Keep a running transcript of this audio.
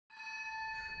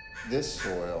This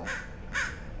soil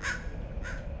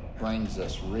brings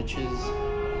us riches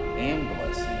and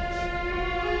blessings.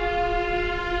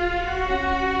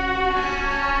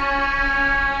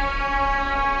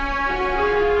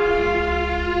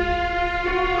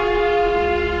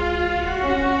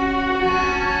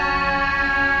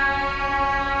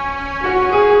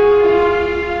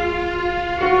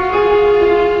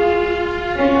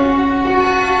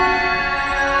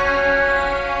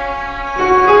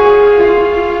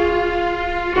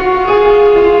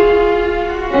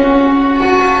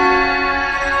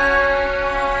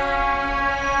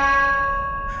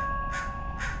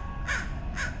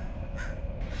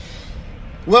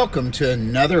 Welcome to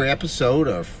another episode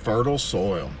of Fertile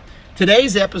Soil.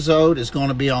 Today's episode is going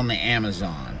to be on the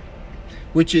Amazon,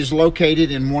 which is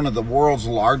located in one of the world's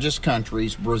largest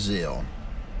countries, Brazil.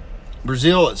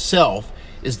 Brazil itself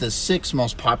is the sixth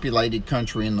most populated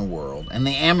country in the world, and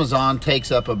the Amazon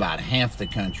takes up about half the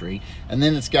country, and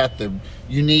then it's got the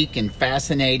unique and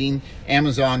fascinating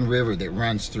Amazon River that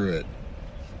runs through it.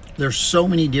 There's so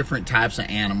many different types of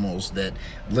animals that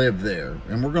live there,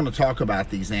 and we're going to talk about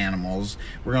these animals.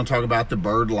 We're going to talk about the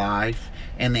bird life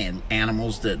and the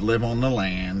animals that live on the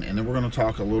land, and then we're going to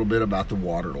talk a little bit about the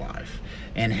water life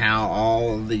and how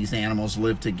all of these animals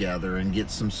live together and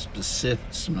get some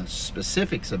specifics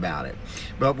about it.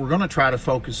 But we're going to try to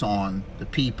focus on the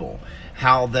people,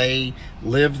 how they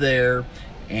live there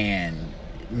and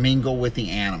mingle with the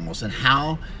animals, and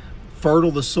how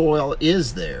fertile the soil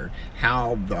is there,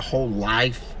 how the whole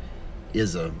life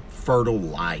is a fertile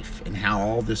life, and how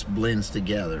all this blends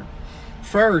together.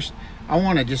 First, I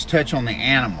want to just touch on the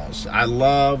animals. I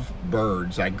love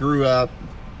birds. I grew up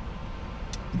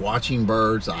watching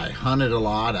birds. I hunted a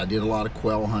lot. I did a lot of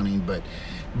quail hunting, but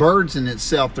birds in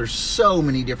itself, there's so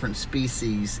many different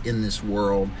species in this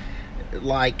world.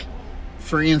 Like,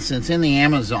 for instance, in the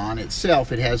Amazon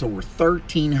itself, it has over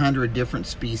 1,300 different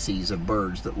species of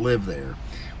birds that live there,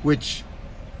 which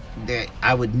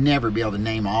I would never be able to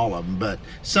name all of them, but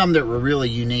some that were really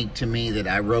unique to me that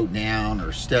I wrote down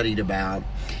or studied about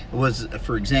was,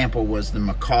 for example, was the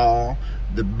macaw,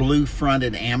 the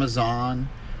blue-fronted Amazon,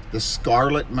 the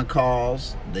scarlet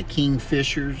macaws, the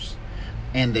kingfishers,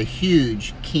 and the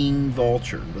huge king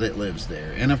vulture that lives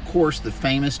there, and of course the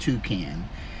famous toucan.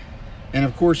 And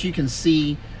of course, you can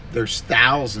see there's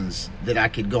thousands that I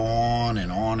could go on and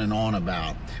on and on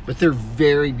about. But they're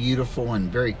very beautiful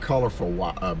and very colorful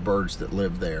birds that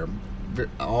live there,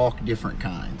 all different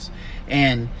kinds.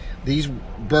 And these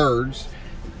birds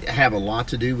have a lot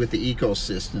to do with the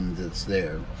ecosystem that's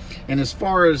there. And as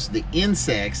far as the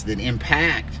insects that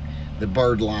impact the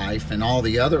bird life and all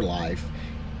the other life,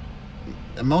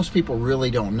 most people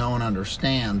really don't know and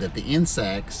understand that the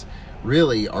insects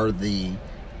really are the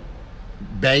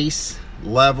base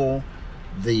level,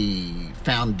 the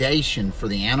foundation for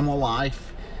the animal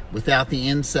life. Without the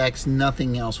insects,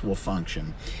 nothing else will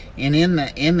function. And in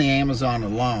the Amazon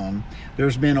alone,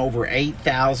 there's been over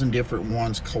 8,000 different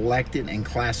ones collected and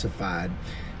classified,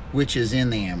 which is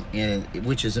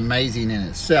which is amazing in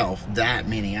itself. That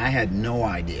many, I had no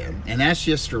idea, and that's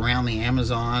just around the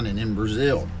Amazon and in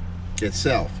Brazil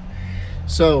itself.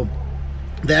 So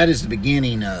that is the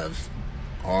beginning of,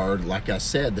 or like I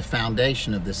said, the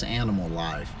foundation of this animal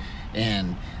life,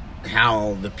 and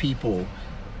how the people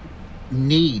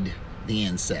need the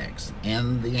insects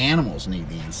and the animals need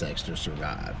the insects to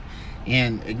survive.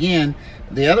 And again,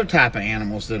 the other type of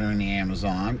animals that are in the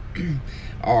Amazon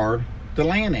are the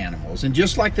land animals. And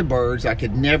just like the birds, I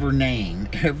could never name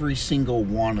every single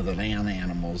one of the land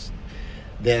animals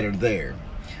that are there.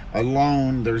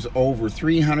 Alone, there's over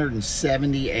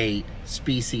 378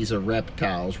 species of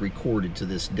reptiles recorded to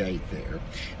this date there,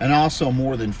 and also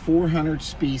more than 400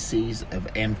 species of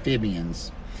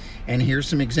amphibians. And here's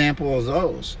some examples of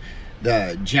those.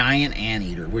 The giant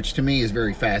anteater, which to me is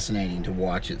very fascinating to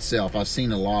watch itself. I've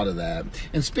seen a lot of that.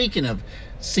 And speaking of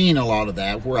seeing a lot of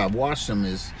that, where I've watched them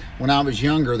is when I was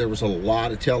younger, there was a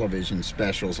lot of television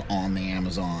specials on the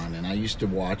Amazon, and I used to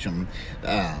watch them.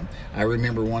 I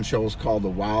remember one show was called The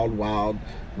Wild Wild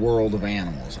World of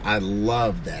Animals. I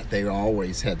loved that. They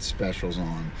always had specials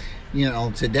on. You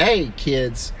know, today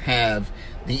kids have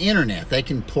the internet. They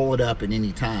can pull it up at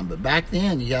any time. But back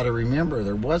then, you got to remember,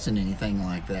 there wasn't anything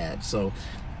like that. So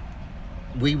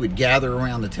we would gather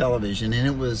around the television, and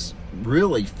it was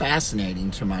really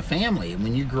fascinating to my family. And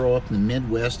when you grow up in the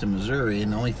Midwest of Missouri,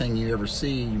 and the only thing you ever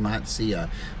see, you might see a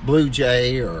blue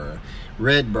jay or a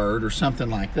red bird or something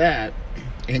like that,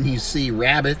 and you see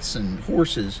rabbits and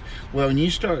horses. Well, when you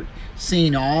start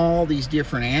seeing all these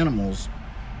different animals,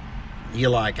 you're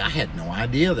like, I had no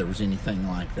idea there was anything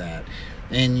like that.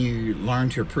 and you learn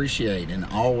to appreciate and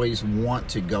always want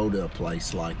to go to a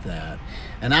place like that.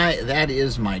 And that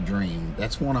is my dream.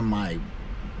 That's one of my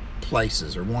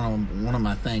places, or one of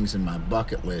my things in my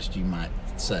bucket list, you might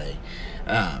say.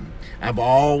 I've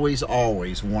always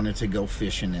wanted to go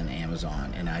fishing in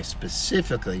Amazon, and I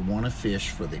specifically want to fish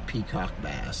for the peacock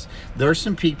bass. There's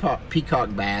some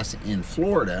peacock bass in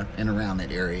Florida and around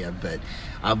that area, but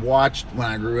I've watched, when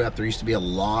I grew up, there used to be a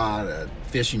lot of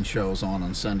fishing shows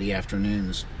on Sunday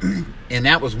afternoons, and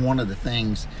that was one of the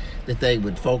things that they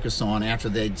would focus on after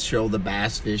they'd show the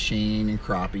bass fishing and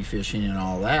crappie fishing and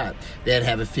all that. They'd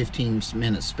have a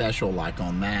 15-minute special like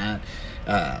on that.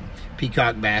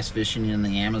 Peacock bass fishing in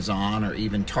the Amazon, or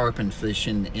even tarpon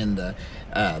fishing in the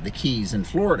Keys in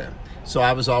Florida. So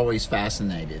I was always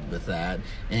fascinated with that,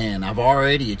 and I've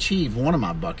already achieved one of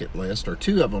my bucket lists, or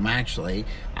two of them actually.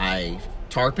 I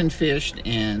tarpon fished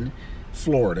in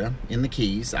Florida in the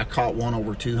Keys. I caught one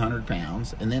over 200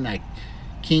 pounds, and then I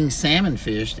king salmon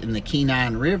fished in the Kenai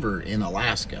River in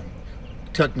Alaska.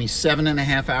 It took me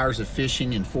 7.5 hours of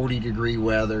fishing in 40-degree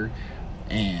weather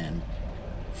and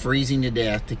freezing to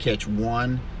death to catch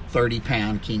one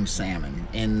 30-pound king salmon,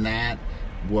 and that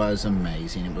was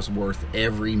amazing. It was worth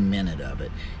every minute of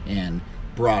it, and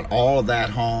brought all of that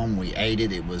home. We ate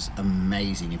it. It was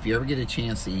amazing. If you ever get a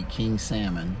chance to eat king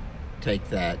salmon, take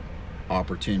that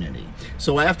opportunity.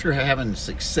 So after having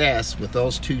success with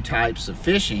those two types of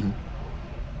fishing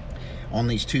on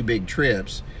these two big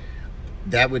trips,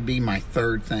 that would be my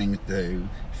third thing to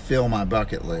fill my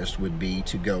bucket list, would be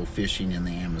to go fishing in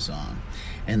the Amazon.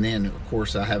 And then, of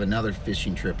course, I have another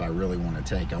fishing trip I really want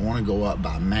to take. I want to go up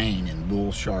by Maine and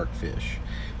bull shark fish,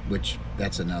 which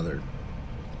that's another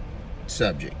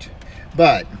subject.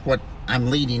 But what I'm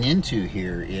leading into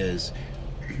here is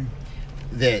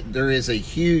that there is a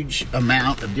huge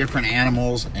amount of different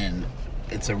animals, and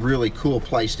it's a really cool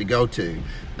place to go to.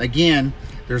 Again,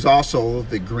 there's also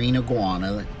the green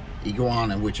iguana,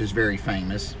 which is very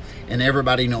famous, and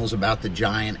everybody knows about the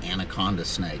giant anaconda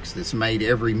snakes that's made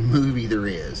every movie there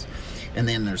is. And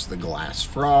then there's the glass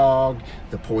frog,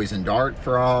 the poison dart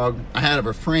frog. I have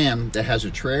a friend that has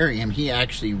a terrarium. He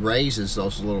actually raises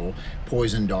those little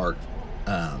poison dart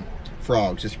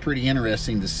frogs. It's pretty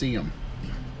interesting to see them.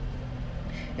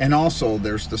 And also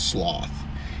there's the sloth.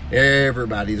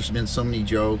 There's been so many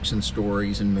jokes and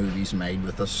stories and movies made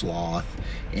with a sloth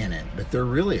in it, but they're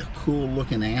really a cool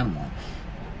looking animal.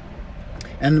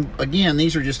 And again,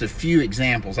 these are just a few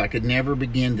examples. I could never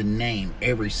begin to name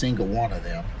every single one of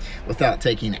them without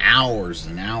taking hours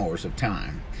and hours of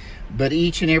time. But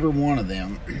each and every one of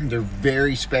them, they're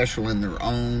very special in their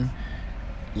own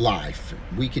life.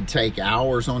 We could take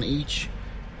hours on each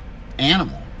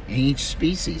animal, each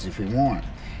species, if we want.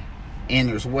 And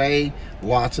there's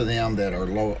lots of them that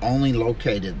are only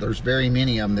located. There's very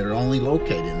many of them that are only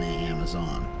located in the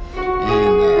Amazon,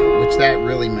 and which that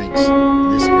really makes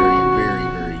this area very,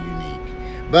 very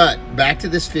unique. But back to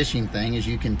this fishing thing, as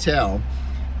you can tell,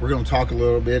 we're going to talk a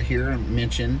little bit here and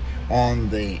mention on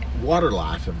the water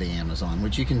life of the Amazon,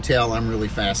 which you can tell I'm really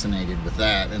fascinated with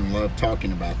that and love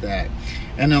talking about that.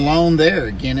 And along there,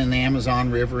 again, in the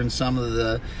Amazon River and some of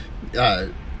the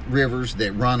rivers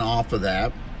that run off of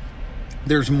that,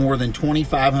 there's more than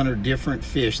 2,500 different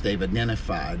fish they've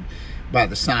identified by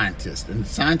the scientists. And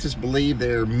scientists believe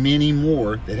there are many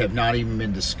more that have not even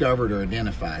been discovered or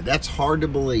identified. That's hard to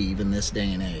believe in this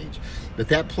day and age. But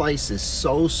that place is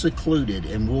so secluded,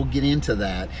 and we'll get into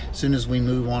that as soon as we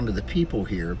move on to the people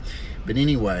here. But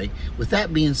anyway, with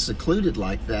that being secluded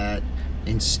like that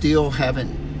and still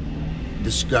haven't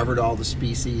discovered all the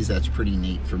species, that's pretty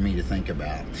neat for me to think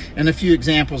about. And a few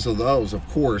examples of those, of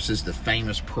course, is the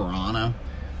famous piranha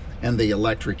and the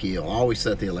electric eel. I always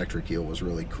thought the electric eel was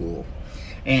really cool.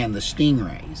 And the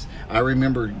stingrays. I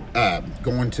remember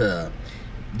going to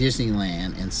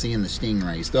Disneyland and seeing the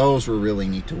stingrays. Those were really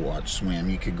neat to watch swim.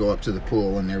 You could go up to the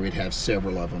pool and there we'd have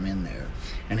several of them in there.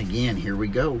 And again, here we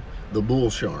go, the bull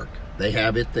shark. They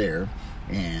have it there,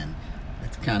 and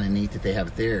it's kind of neat that they have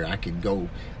it there. I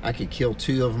could kill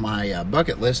two of my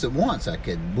bucket list at once. I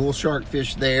could bull shark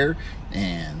fish there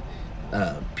and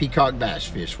peacock bass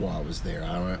fish while I was there.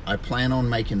 I plan on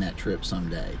making that trip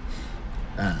someday,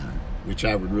 which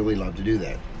I would really love to do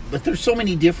that. But there's so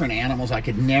many different animals, I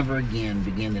could never again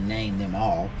begin to name them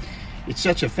all. It's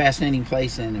such a fascinating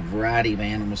place and a variety of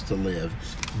animals to live.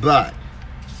 But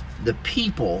the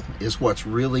people is what's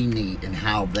really neat, and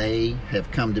how they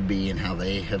have come to be and how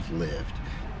they have lived.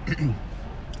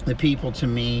 The people, to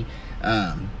me,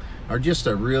 are just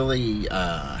a really,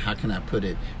 how can I put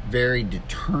it, very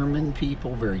determined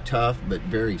people, very tough, but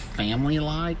very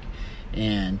family-like.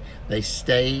 And they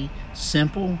stay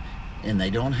simple, and they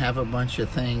don't have a bunch of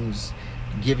things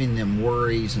giving them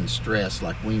worries and stress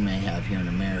like we may have here in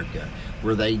America,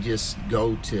 where they just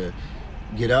go to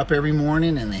get up every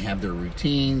morning and they have their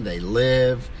routine, they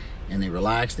live and they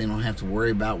relax. They don't have to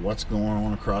worry about what's going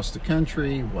on across the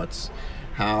country, what's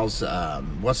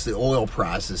the oil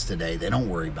prices today. They don't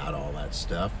worry about all that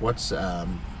stuff. What's gas?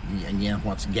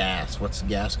 What's the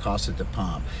gas cost at the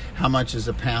pump? How much is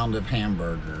a pound of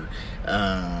hamburger?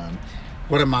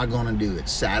 What am I going to do?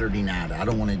 It's Saturday night. I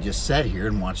don't want to just sit here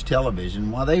and watch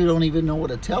television. Well, they don't even know what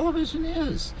a television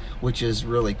is, which is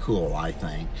really cool, I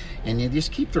think. And you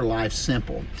just keep their life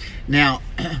simple. Now,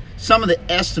 some of the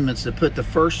estimates that put the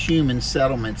first human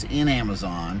settlements in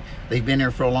Amazon, they've been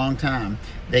there for a long time,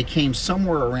 they came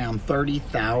somewhere around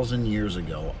 30,000 years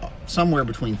ago. Somewhere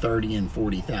between 30 and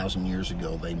 40,000 years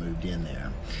ago, they moved in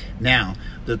there. Now,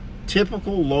 the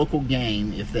typical local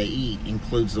game, if they eat,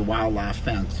 includes the wildlife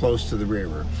found close to the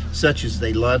river, such as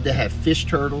they love to have fish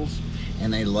turtles,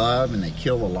 and they love and they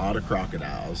kill a lot of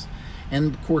crocodiles.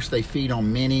 And of course they feed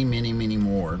on many, many, many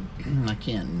more. I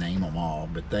can't name them all,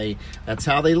 but that's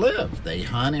how they live. They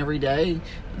hunt every day.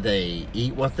 They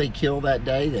eat what they kill that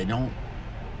day. They don't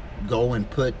go and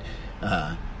put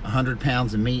 100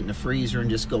 pounds of meat in the freezer and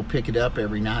just go pick it up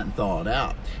every night and thaw it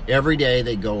out. Every day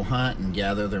they go hunt and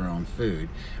gather their own food.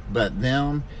 But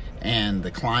them and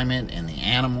the climate and the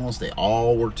animals, they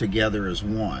all work together as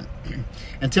one.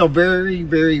 Until very,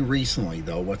 very recently,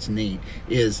 though, what's neat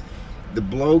is the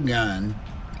blowgun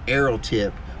arrow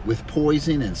tip with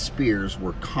poison and spears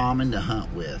were common to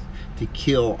hunt with to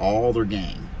kill all their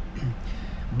game.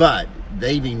 But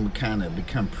they've even kind of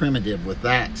become primitive with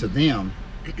that to them.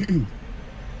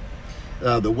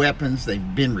 The weapons,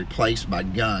 they've been replaced by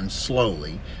guns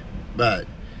slowly, but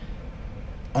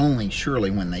only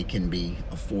surely when they can be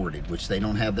afforded, which they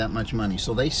don't have that much money.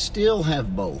 So they still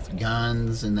have both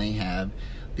guns and they have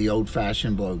the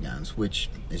old-fashioned blowguns, which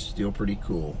is still pretty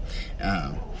cool.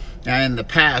 Now in the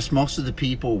past, most of the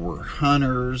people were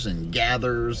hunters and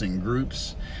gatherers and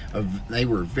groups they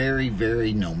were very,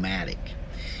 very nomadic.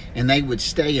 And they would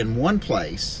stay in one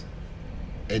place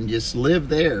and just live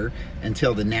there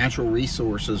until the natural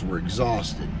resources were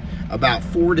exhausted. About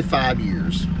 4 to 5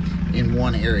 years in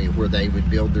one area where they would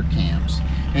build their camps.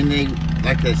 And they,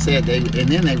 like I said, and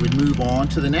then they would move on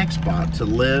to the next spot to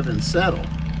live and settle.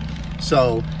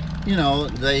 So, you know,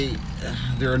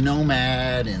 they're a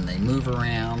nomad and they move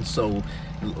around. So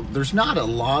there's not a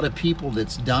lot of people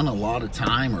that's done a lot of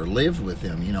time or lived with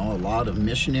them. You know, a lot of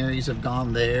missionaries have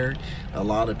gone there. A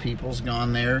lot of people's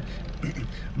gone there.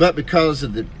 But because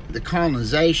of the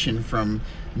colonization from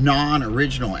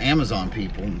non-original Amazon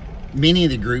people, many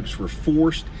of the groups were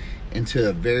forced into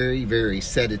a very, very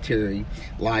sedentary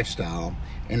lifestyle,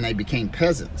 and they became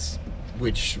peasants,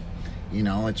 which, you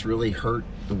know, it's really hurt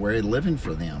the way of living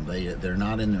for them. They're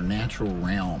not in their natural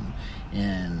realm,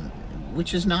 and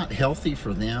which is not healthy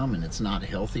for them, and it's not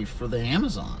healthy for the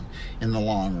Amazon in the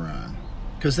long run,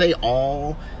 because they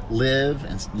all live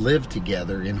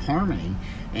together in harmony.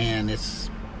 And it's,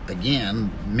 again,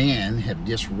 men have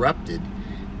disrupted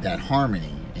that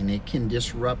harmony, and it can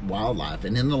disrupt wildlife.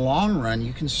 And in the long run,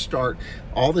 you can start,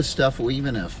 all this stuff will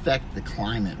even affect the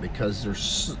climate,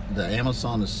 because the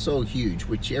Amazon is so huge,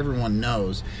 which everyone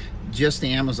knows. Just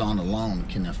the Amazon alone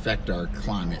can affect our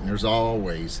climate. And there's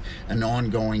always an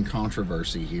ongoing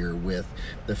controversy here with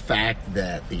the fact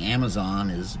that the Amazon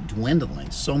is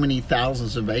dwindling. So many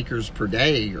thousands of acres per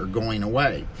day are going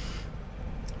away.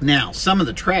 Now, some of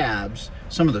the tribes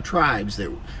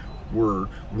that were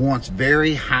once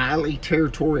very highly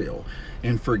territorial,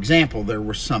 and for example, there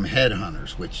were some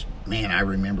headhunters, which, man, I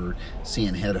remember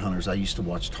seeing headhunters. I used to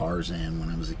watch Tarzan when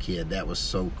I was a kid. That was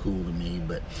so cool to me.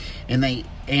 And the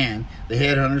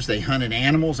headhunters, they hunted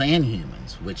animals and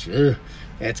humans, which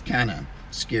that's kind of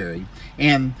scary.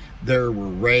 And there were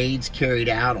raids carried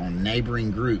out on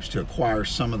neighboring groups to acquire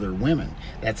some of their women.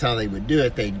 That's how they would do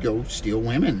it. They'd go steal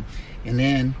women, and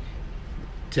then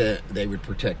they would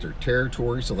protect their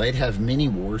territory. So they'd have mini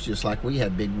wars, just like we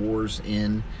had big wars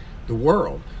in the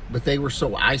world. But they were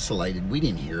so isolated, we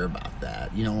didn't hear about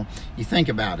that. You know, you think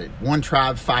about it, one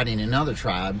tribe fighting another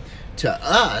tribe, to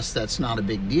us that's not a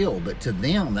big deal, but to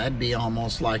them that'd be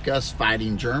almost like us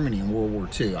fighting Germany in World War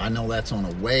II. I know that's on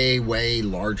a way, way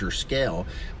larger scale,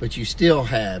 but you still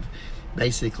have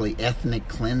basically ethnic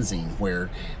cleansing where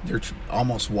they're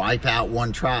almost wipe out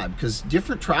one tribe, because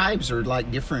different tribes are like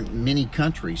different mini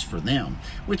countries for them,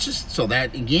 which is, so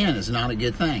that again is not a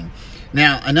good thing.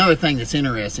 Now, another thing that's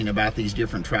interesting about these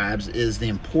different tribes is the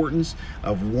importance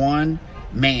of one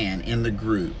man in the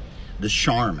group, the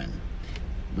shaman.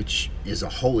 which is a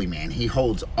holy man. He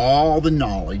holds all the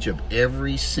knowledge of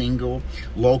every single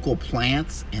local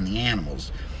plants and the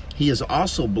animals. He is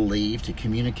also believed to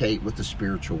communicate with the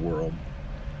spiritual world,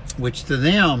 which to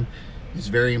them is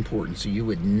very important. So you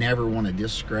would never want to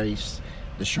disgrace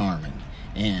the shaman.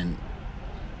 And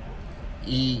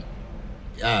he,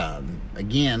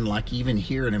 again, like even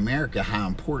here in America, how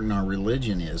important our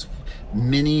religion is.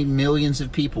 Many millions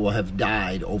of people have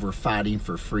died over fighting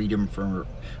for freedom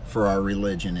for our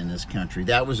religion in this country.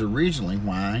 That was originally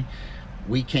why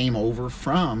we came over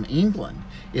from England,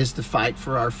 is to fight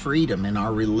for our freedom and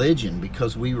our religion,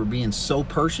 because we were being so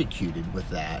persecuted with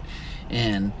that.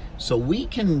 And so we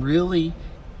can really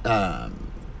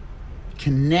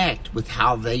connect with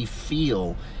how they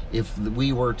feel if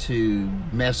we were to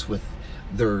mess with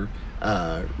their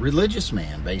religious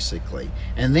man, basically.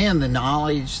 And then the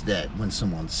knowledge that when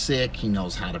someone's sick, he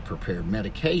knows how to prepare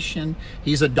medication.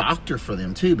 He's a doctor for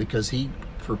them too, because he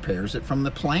prepares it from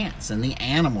the plants and the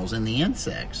animals and the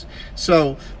insects.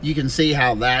 So you can see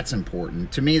how that's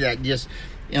important. To me, that just,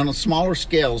 on a smaller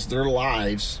scales, their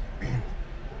lives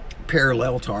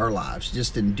parallel to our lives,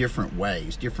 just in different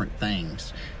ways, different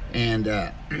things.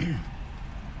 And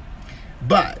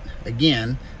but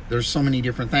again, there's so many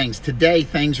different things. Today,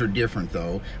 things are different,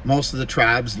 though. Most of the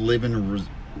tribes live in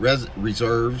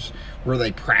reserves where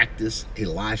they practice a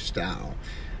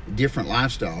different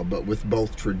lifestyle, but with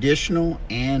both traditional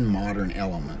and modern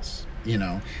elements. You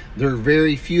know, there are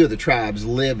very few of the tribes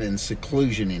live in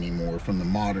seclusion anymore from the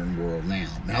modern world now.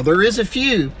 Now, there is a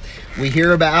few we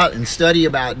hear about and study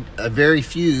about, a very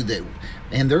few that,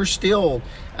 and they're still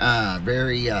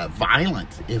very violent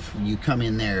if you come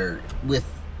in there with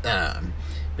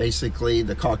basically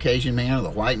the Caucasian man or the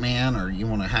white man, or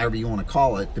however you want to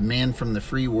call it, the men from the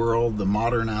free world, the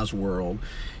modernized world.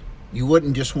 You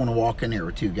wouldn't just want to walk in there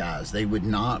with two guys. They would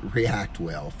not react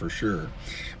well, for sure.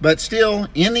 But still,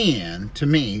 in the end, to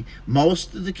me,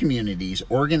 most of the communities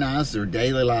organize their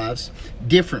daily lives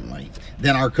differently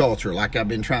than our culture. Like I've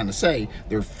been trying to say,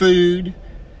 their food,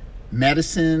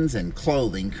 medicines, and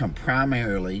clothing come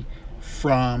primarily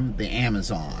from the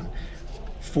Amazon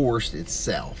forest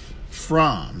itself.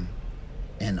 From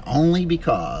and only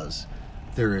because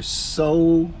there is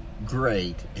so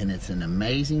great, and it's an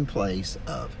amazing place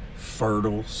of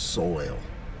fertile soil.